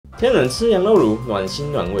天然吃羊肉炉，暖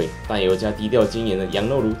心暖胃，但有一家低调经营的羊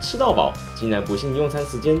肉炉吃到饱，竟然不限用餐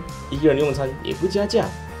时间，一个人用餐也不加价，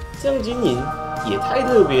这样经营也太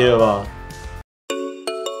特别了吧！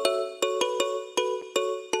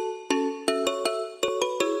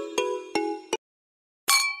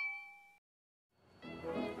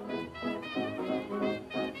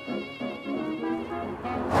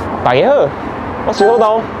大家好，我是豆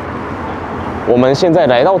豆。我们现在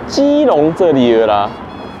来到基隆这里了啦。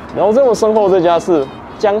然后在我身后这家是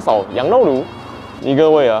姜嫂羊肉炉。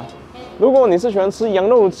各位啊，如果你是喜欢吃羊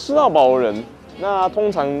肉炉吃到饱的人，那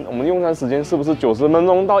通常我们用餐时间是不是90分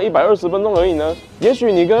钟到120分钟而已呢？也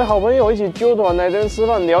许你跟好朋友一起揪团来这边吃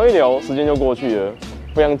饭聊一聊，时间就过去了，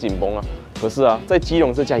非常紧绷啊。可是啊，在基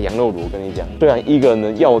隆这家羊肉炉，我跟你讲，虽然一个人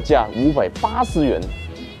的要价580元。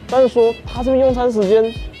但是说他这边用餐时间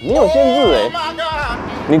没有限制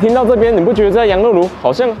你听到这边，你不觉得这家羊肉炉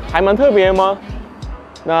好像还蛮特别的吗？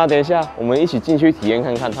那等一下我们一起进去体验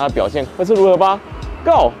看看它的表现会是如何吧。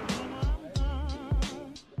Go！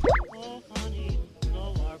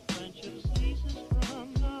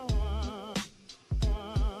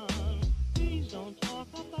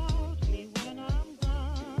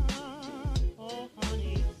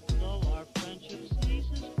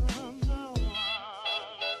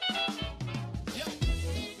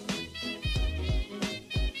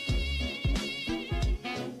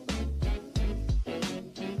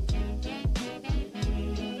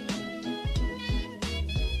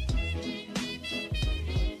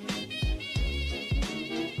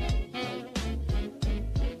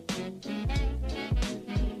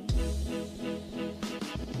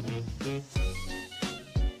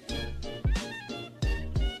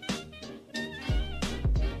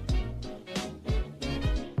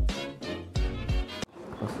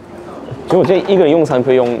 所以我建议一个人用餐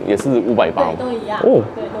费用也是580吗？对，都一样。哦，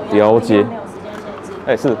对，都一样。了解。没有时间限制。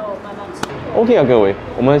哎，是。慢慢吃。OK 啊，各位，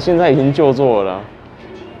我们现在已经就座了啦。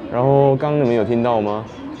然后刚刚你们有听到吗？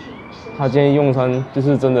他今天用餐就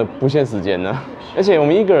是真的不限时间呢，而且我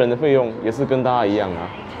们一个人的费用也是跟大家一样啊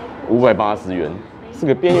，580元，是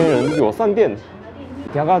个边缘人友善店。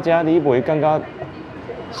听到这你不会感觉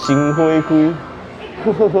心灰灰？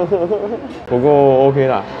不过 OK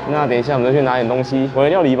啦，那等一下我们再去拿点东西回来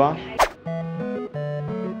料理吧。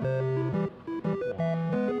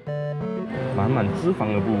满满脂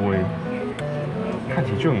肪的部位，看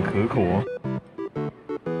起来就很可口哦。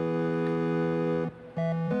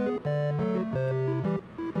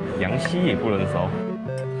羊膝也不能少，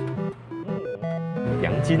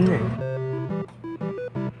羊筋呢，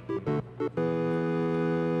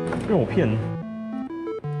肉片，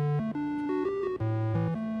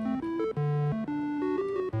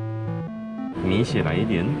米血来一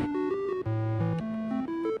点，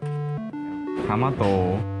蛤蟆豆。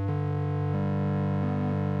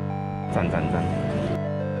赞！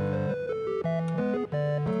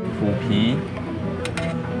虎皮，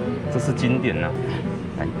这是经典呐、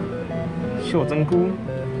来，秀珍菇、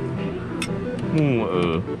木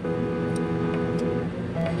耳、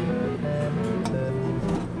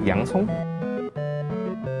洋葱。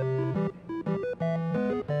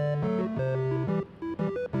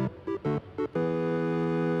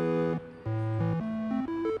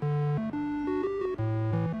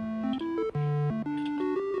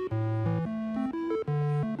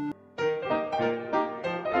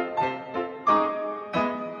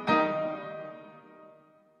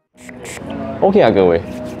OK 啊，各位，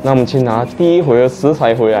那我们先拿第一回的食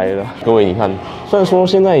材回来了。各位，你看，虽然说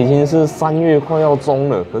现在已经是3月快要中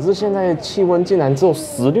了，可是现在气温竟然只有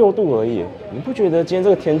16度而已。你不觉得今天这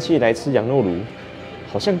个天气来吃羊肉炉，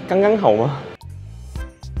好像刚刚好吗？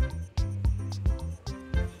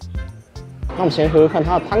那我们先喝喝看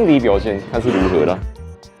它的汤底表现，看是如何的。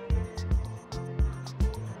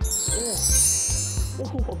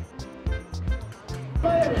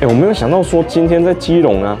我没有想到说今天在基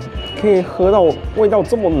隆啊，可以喝到味道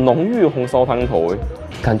这么浓郁的红烧汤头，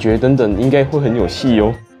感觉等等应该会很有戏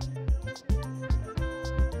哦。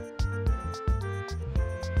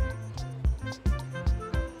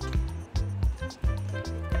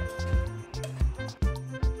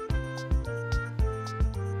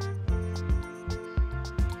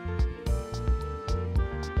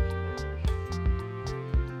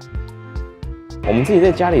我们自己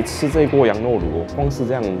在家里吃这一锅羊肉炉，光是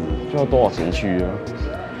这样子就要多少钱去啊？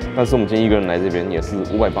但是我们今天一个人来这边也是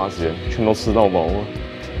580元，全都吃到饱啊，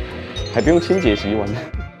还不用清洁洗碗。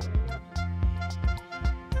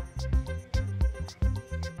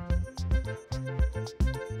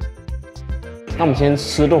那我们先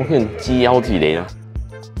吃肉片鸡腰几雷啊？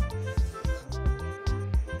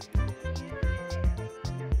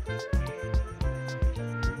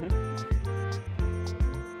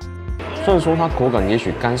虽然说它口感也许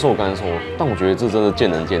干瘦，但我觉得这真的见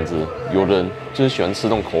仁见智。有的人就是喜欢吃这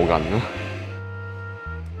种口感的。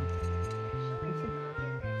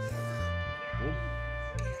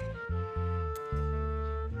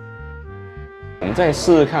我们再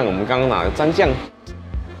试试看我们刚刚拿的蘸酱。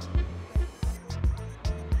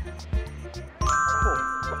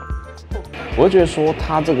我会觉得说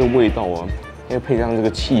它这个味道啊，要配上这个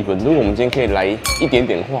气氛，如果我们今天可以来一点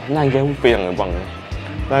点的话，那应该会非常的棒啊。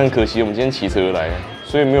但很可惜我们今天骑车来，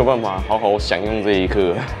所以没有办法好好享用这一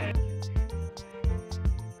刻。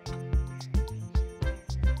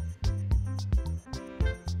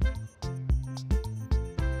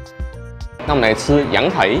那我们来吃羊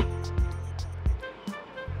排。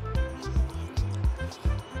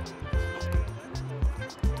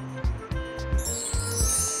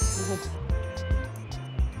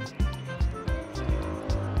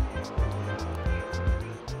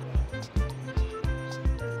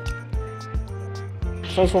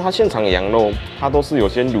虽然说它现场的羊肉，它都是有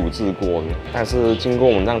先卤制过的，但是经过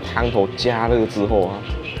我们让汤头加热之后啊，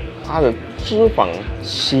它的脂肪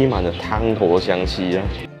吸满了汤头的香气啊。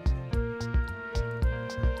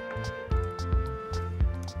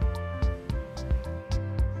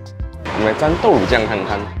我们来沾豆乳酱看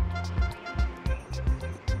看。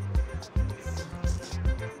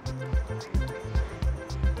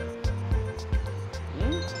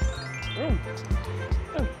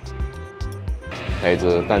带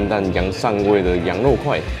着淡淡羊膻味的羊肉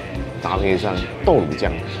块，搭配上豆乳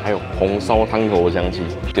酱，还有红烧汤头的香气，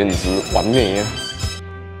简直完美啊！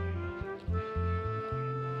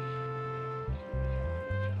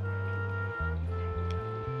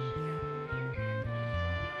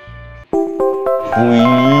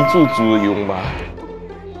肥猪猪的用吧。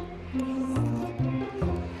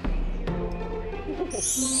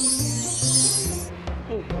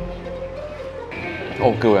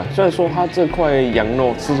哦，各位啊，虽然说它这块羊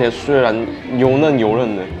肉吃起来虽然油嫩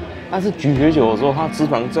的，但是咀嚼久了之后，它脂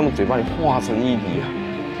肪在我们嘴巴里化成一体啊，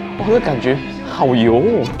哇，这感觉好油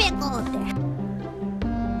哦。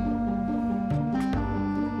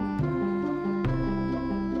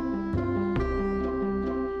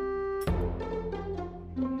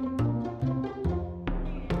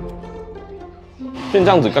就这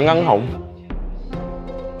样子刚刚好。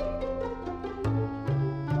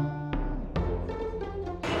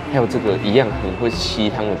还有这个一样很会吸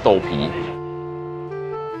汤的豆皮，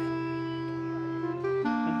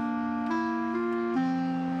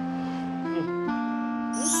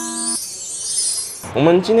我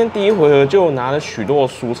们今天第一回合就拿了许多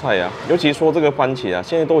的蔬菜啊，尤其说这个番茄啊，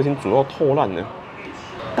现在都已经煮到透烂了，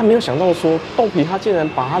但没有想到说豆皮它竟然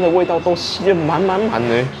把它的味道都吸得满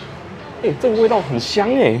的，这个味道很香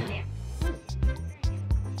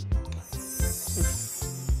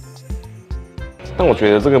但我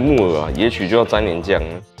觉得这个木耳啊，也许就要沾点酱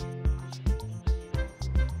了。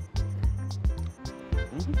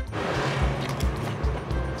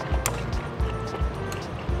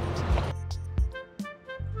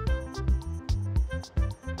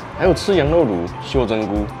还有吃羊肉卤、秀珍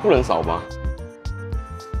菇，不能少吧？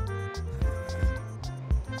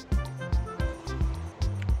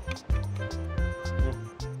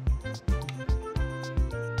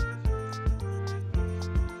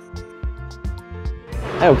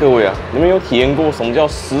还有各位啊，你们有体验过什么叫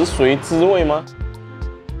食髓知味吗？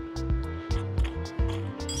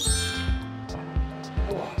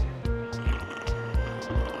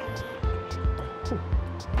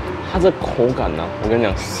它这口感啊，我跟你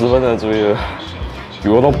讲，十分的追了，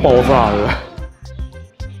油到爆炸了。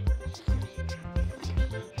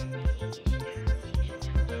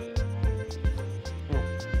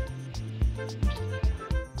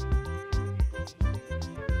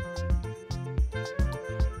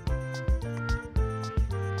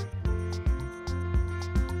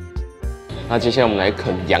那接下来我们来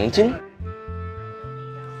啃羊筋。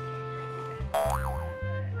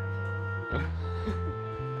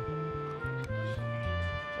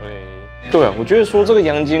对啊，我觉得说这个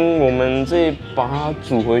羊筋，我们再把它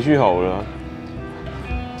煮回去好了。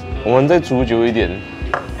我们再煮久一点，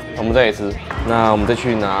我们再来吃。那我们再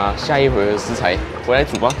去拿下一回的食材回来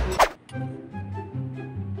煮吧。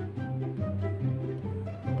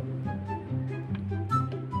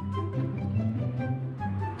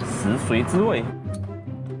食髓知味，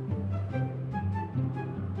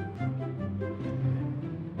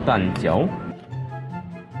蛋饺，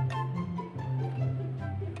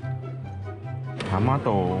蛤蟆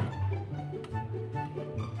豆，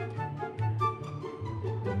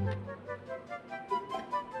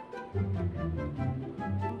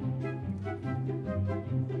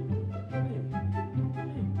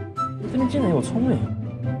这边竟然有葱哎！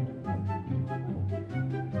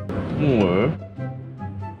木耳。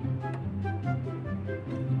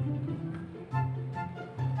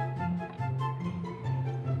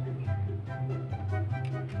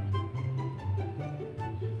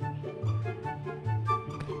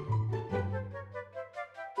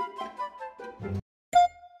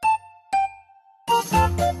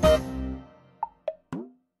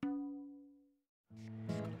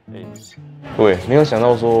对，没有想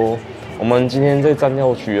到说，我们今天在蘸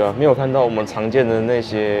料区啊，没有看到我们常见的那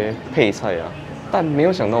些配菜啊，但没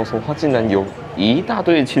有想到说，它竟然有一大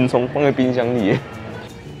堆的青葱放在冰箱里耶。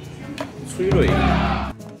催泪。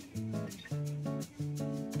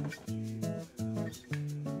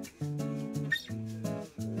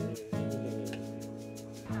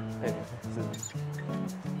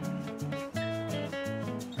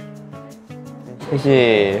谢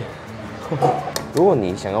谢。如果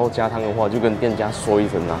你想要加汤的话，就跟店家说一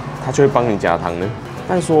声啊，他就会帮你加汤的。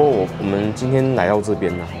但说我们今天来到这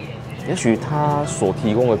边呢、也许他所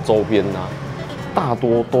提供的周边啊，大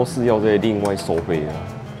多都是要在另外收费的，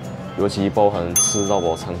尤其包含吃到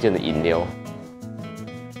饱常见的饮料。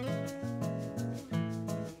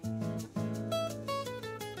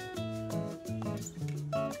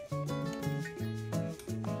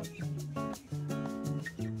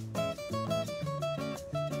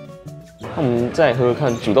那我们再喝喝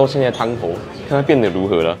看煮到现在的汤头，看它变得如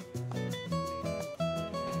何了。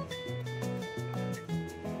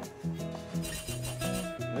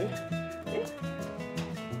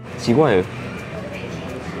奇怪了，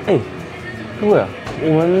各位啊，我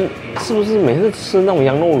们是不是每次吃那种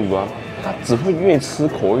羊肉卤啊，它只会越吃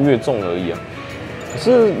口味越重而已啊？可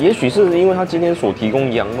是也许是因为他今天所提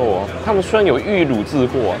供羊肉啊，他们虽然有预卤制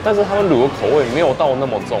过啊，但是他们卤的口味没有到那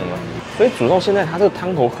么重啊。所以煮到现在，它这个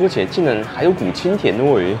汤头喝起来竟然还有股清甜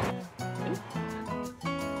味。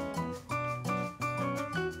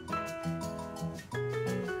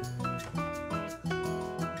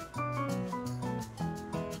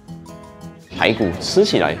排骨吃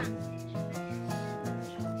起来，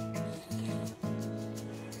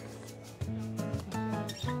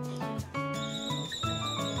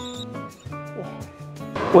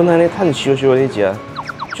我那里趁烧烧的食，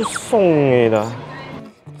就爽的啦。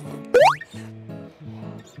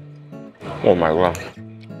Oh my god！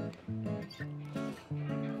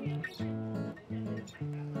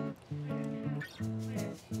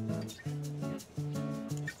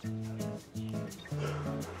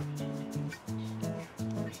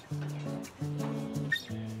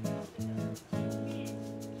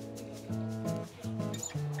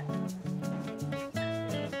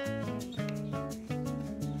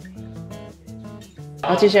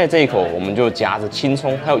 那接下来这一口，我们就夹着青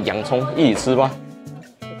葱还有洋葱一起吃吧。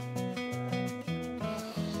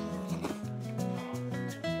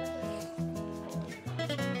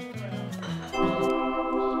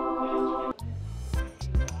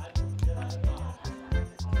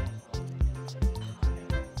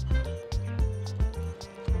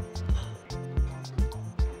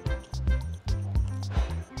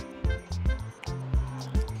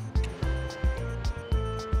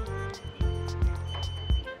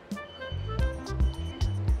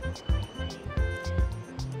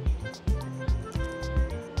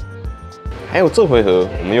还有这回合，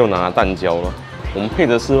我们又拿蛋椒了，我们配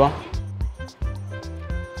着吃吧。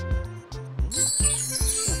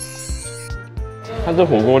它这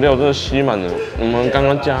火锅料真的吸满了我们刚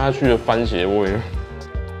刚加下去的番茄味，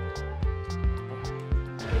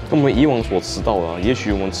跟我们以往所吃到的、啊，也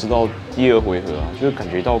许我们吃到第二回合啊，就会感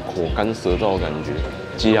觉到口干舌燥的感觉，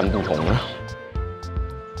截然不同了。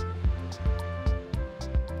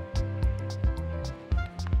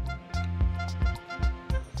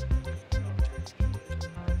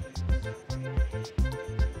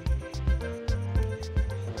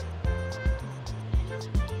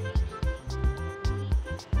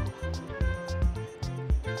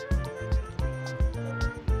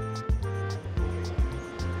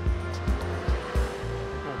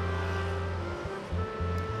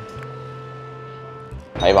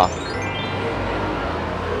来吧，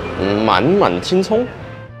满满青葱，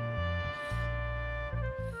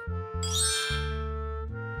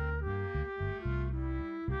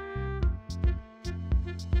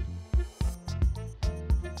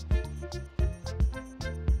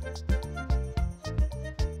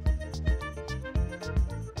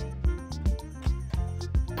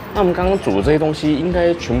那我们刚刚煮的这些东西应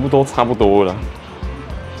该全部都差不多了，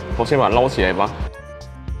我先把它捞起来吧。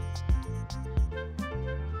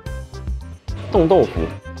冻豆腐，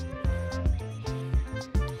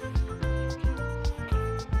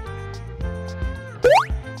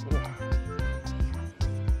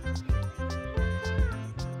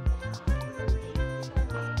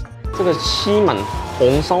这个吸满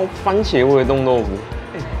红烧番茄味的冻豆腐，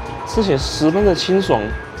吃起来十分的清爽，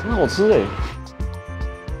很好吃哎。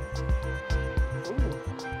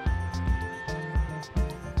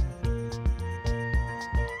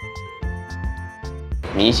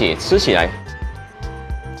米血吃起来。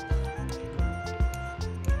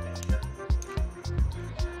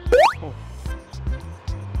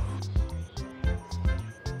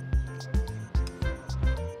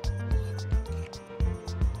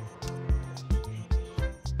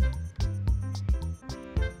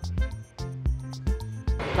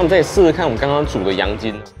 那我们再试试看我们刚刚煮的羊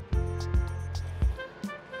筋。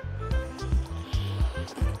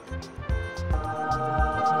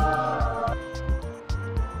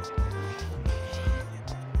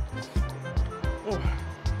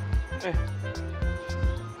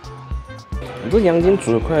我们这羊筋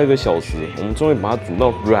煮了快1个小时，我们终于把它煮到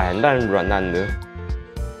软烂的。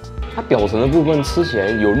它表层的部分吃起来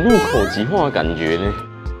有入口即化的感觉呢。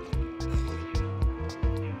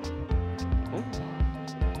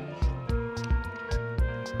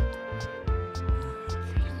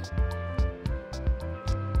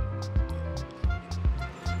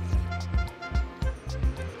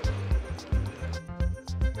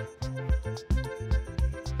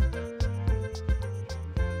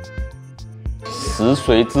 食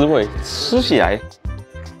髓知味，吃起来，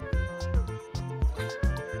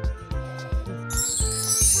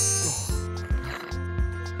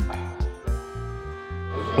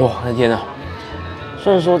哇，我的天啊！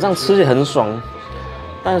虽然说这样吃起来很爽，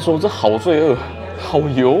但是说这好罪恶，好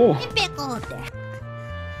油哦。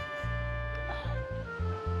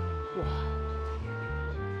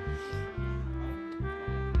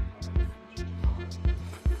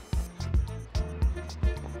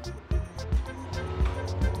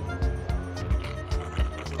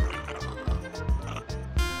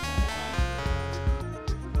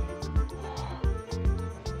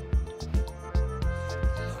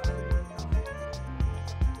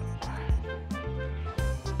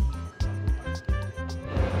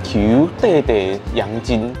 Q 地的羊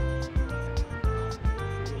筋，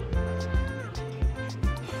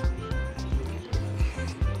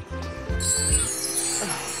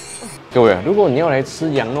各位啊，如果你要来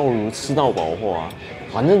吃羊肉炉吃到饱的话，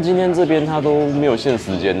反正今天这边它都没有限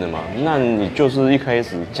时间的嘛，那你就是一开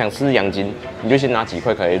始想吃羊筋，你就先拿几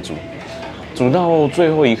块开始煮，煮到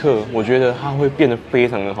最后一刻，我觉得它会变得非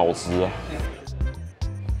常的好吃啊。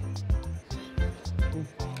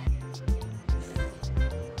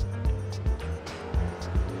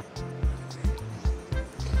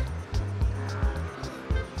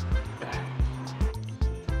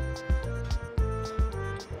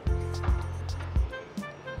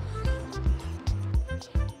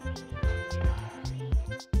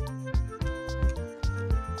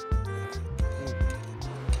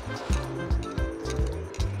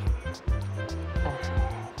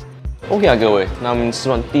 OK 啊，各位，那我们吃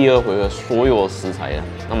完第2回合所有的食材了，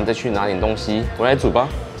那我们再去拿点东西回来煮吧。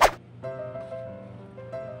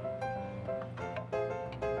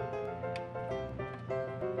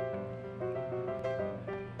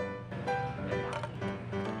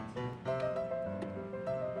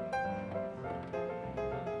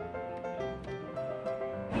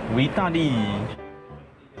维大利。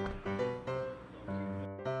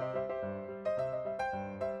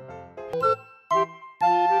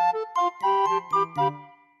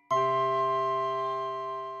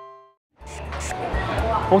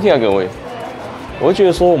 OK 啊，各位，我会觉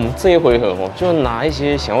得说我们这一回合哦，就拿一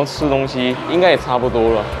些想要吃的东西，应该也差不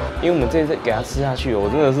多了。因为我们这次给它吃下去，我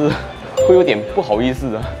真的是会有点不好意思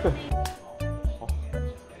的。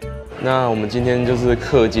那我们今天就是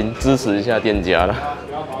氪金支持一下店家了，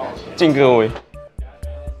敬各位。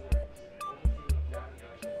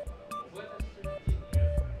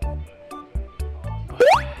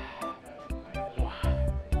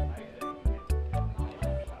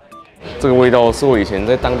 这个味道是我以前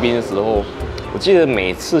在当兵的时候，我记得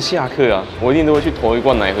每次下课啊，我一定都会去投一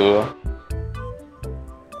罐来喝啊。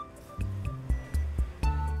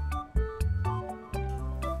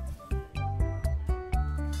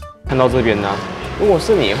看到这边呢、如果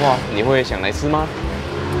是你的话，你会想来吃吗？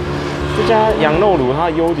这家羊肉炉它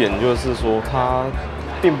的优点就是说，它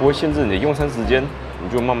并不会限制你的用餐时间，你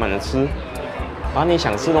就慢慢的吃，把你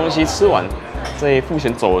想吃的东西吃完，再付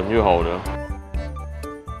钱走人就好了。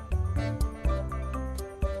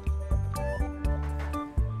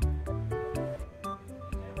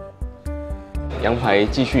 羊排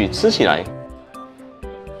继续吃起来。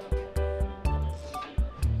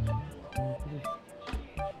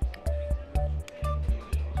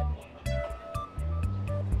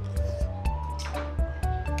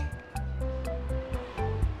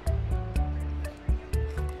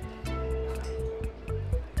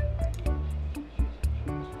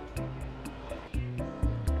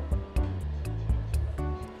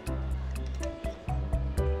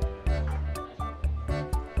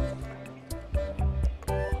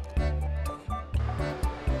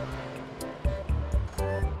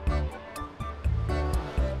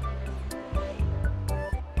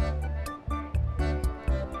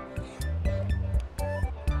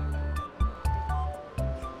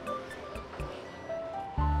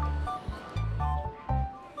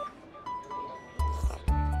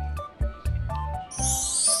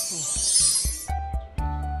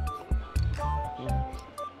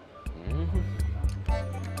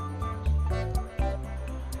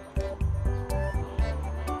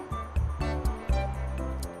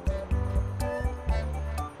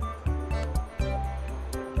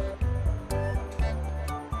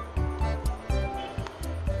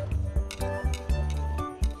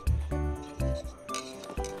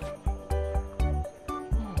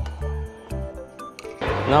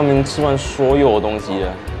那我们吃完所有的东西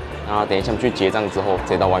了，然后等一下我们去结账之后，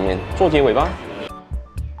再到外面做结尾吧。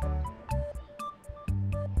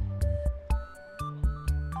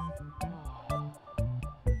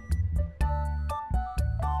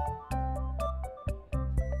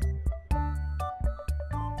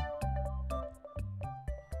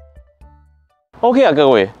OK 啊，各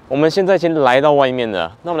位，我们现在先来到外面了。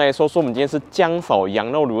那我们来说说我们今天是姜嫂羊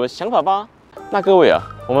肉炉的想法吧。那各位啊，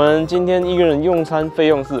我们今天一个人用餐费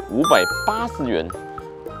用是580元，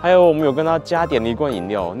还有我们有跟他加点了一罐饮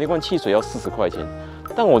料，那罐汽水要40块钱。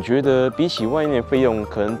但我觉得比起外面的费用，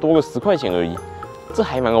可能多个10块钱而已，这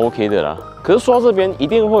还蛮 OK 的啦。可是说到这边，一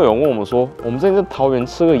定会有人问我们说，我们之前在桃园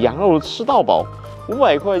吃个羊肉炉吃到饱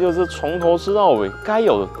，500块就是从头吃到尾，该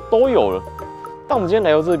有的都有了。但我们今天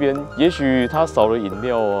来到这边，也许它少了饮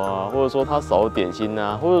料啊，或者说它少了点心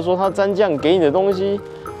啊，或者说它蘸酱给你的东西，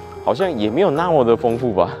好像也没有那么的丰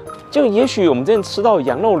富吧。就也许我们之前吃到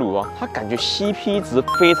羊肉卤啊，它感觉 CP 值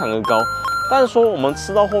非常的高，但是说我们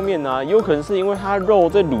吃到后面呢，有可能是因为它肉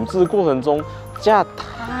在卤制过程中加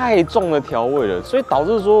太重的调味了，所以导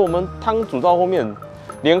致说我们汤煮到后面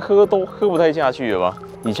连喝都喝不太下去了吧。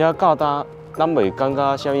而且教大咱袂感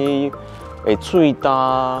觉什么会脆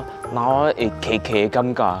搭。然后K 的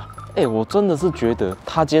尴尬，我真的是觉得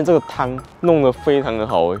他今天这个汤弄得非常的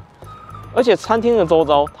好而且餐厅的周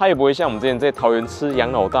遭他也不会像我们之前在桃园吃杨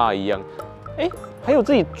老大一样，还有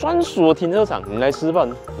自己专属的停车场，你来吃饭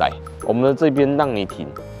来，我们的这边让你停，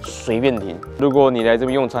随便停。如果你来这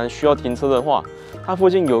边用餐需要停车的话，它附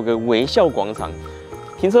近有个微笑广场，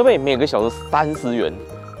停车费每个小时30元。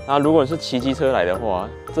那如果你是骑机车来的话，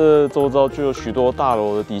这周遭就有许多大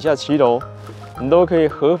楼的底下7楼。你都可以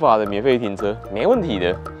合法的免费停车，没问题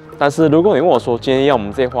的。但是如果你问我说今天要我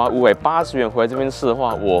们再花580元回来这边吃的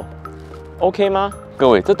话，我 OK 吗？各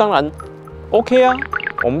位，这当然 OK 啊。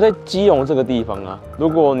我们在基隆这个地方啊，如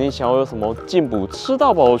果你想要有什么进补吃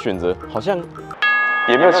到饱的选择，好像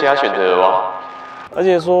也没有其他选择了吧。而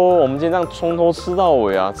且说我们今天这样从头吃到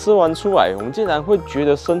尾啊，吃完出来，我们竟然会觉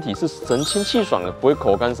得身体是神清气爽的，不会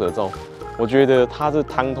口干舌燥。我觉得它这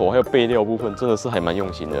汤头还有备料部分真的是还蛮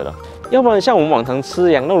用心的啦。要不然像我们往常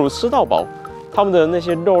吃羊肉炉吃到饱，他们的那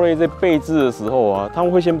些肉类在备制的时候啊，他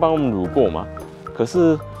们会先帮我们卤过嘛。可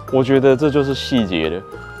是我觉得这就是细节了。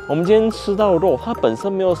我们今天吃到的肉，它本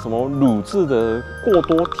身没有什么卤制的过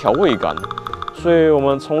多调味感，所以我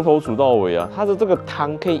们从头煮到尾啊，它的这个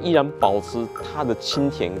汤可以依然保持它的清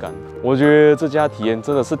甜感。我觉得这家体验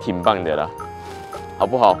真的是挺棒的啦，好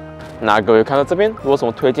不好？那各位看到这边，如果有什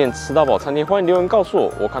么推荐吃到饱餐厅，欢迎留言告诉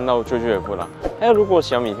我，我看到就回复啦。还有如果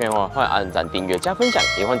喜欢影片的话，欢迎按赞、订阅、加分享，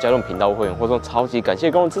也欢迎加入频道会员，或者说超级感谢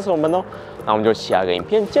各位支持我们哦。那我们就下个影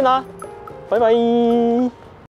片见啦，拜拜。